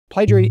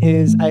Plagiary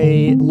is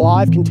a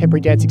live contemporary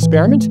dance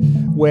experiment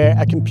where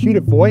a computer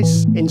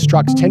voice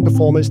instructs 10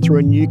 performers through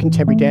a new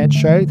contemporary dance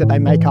show that they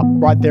make up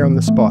right there on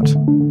the spot.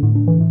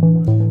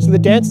 So the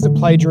dancers of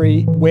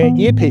Plagiary wear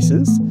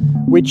earpieces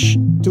which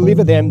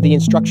deliver them the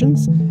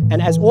instructions,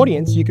 and as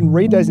audience you can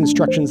read those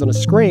instructions on a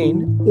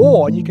screen,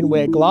 or you can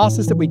wear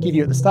glasses that we give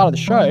you at the start of the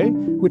show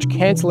which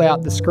cancel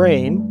out the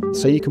screen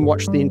so you can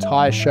watch the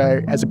entire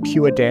show as a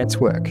pure dance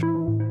work.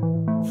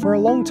 For a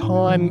long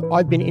time,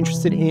 I've been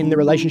interested in the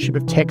relationship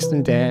of text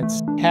and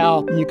dance,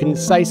 how you can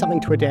say something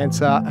to a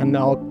dancer and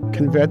they'll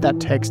convert that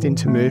text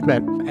into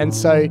movement. And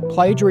so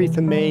Plagiary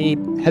for me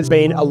has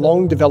been a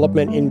long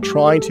development in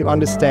trying to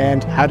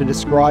understand how to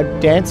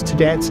describe dance to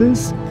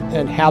dancers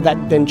and how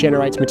that then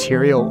generates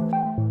material.